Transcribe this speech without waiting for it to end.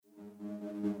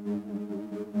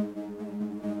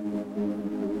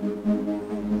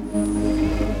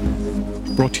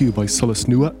Brought to you by Solas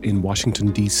Nua in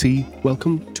Washington, D.C.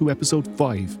 Welcome to episode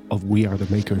 5 of We Are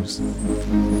the Makers.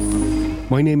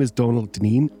 My name is Donald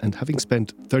Dineen, and having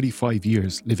spent 35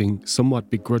 years living somewhat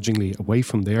begrudgingly away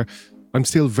from there, I'm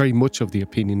still very much of the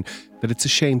opinion that it's a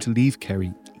shame to leave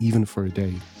Kerry, even for a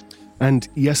day. And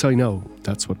yes, I know,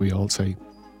 that's what we all say.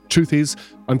 Truth is,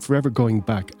 I'm forever going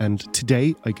back, and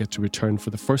today I get to return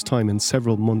for the first time in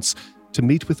several months to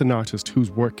meet with an artist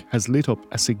whose work has lit up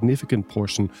a significant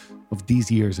portion of these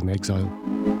years in exile.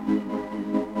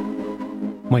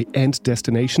 My end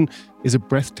destination is a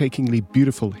breathtakingly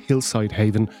beautiful hillside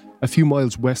haven a few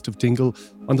miles west of Dingle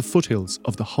on the foothills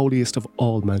of the holiest of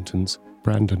all mountains,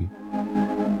 Brandon.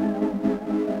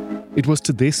 It was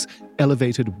to this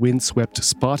elevated, windswept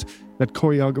spot that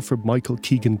choreographer Michael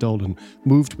Keegan-Dolan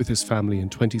moved with his family in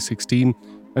 2016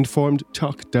 and formed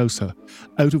Teach Dósa,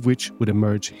 out of which would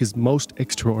emerge his most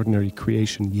extraordinary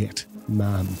creation yet,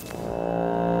 Mam.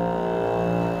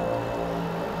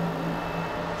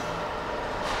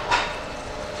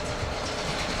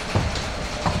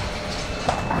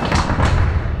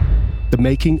 The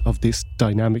making of this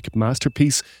dynamic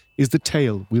masterpiece is the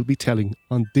tale we'll be telling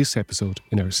on this episode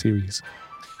in our series.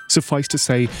 Suffice to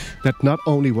say that not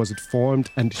only was it formed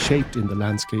and shaped in the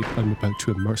landscape I'm about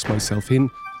to immerse myself in,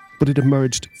 but it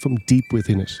emerged from deep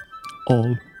within it.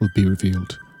 All will be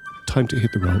revealed. Time to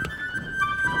hit the road.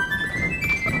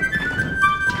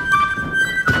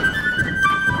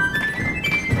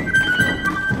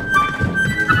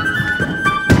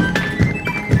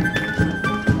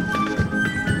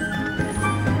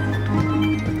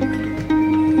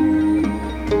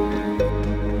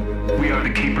 We are the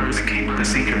keepers, the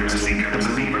seekers,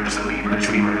 the believers, the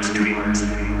dreamers.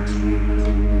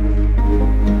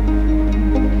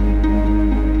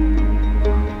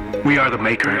 We are the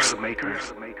makers.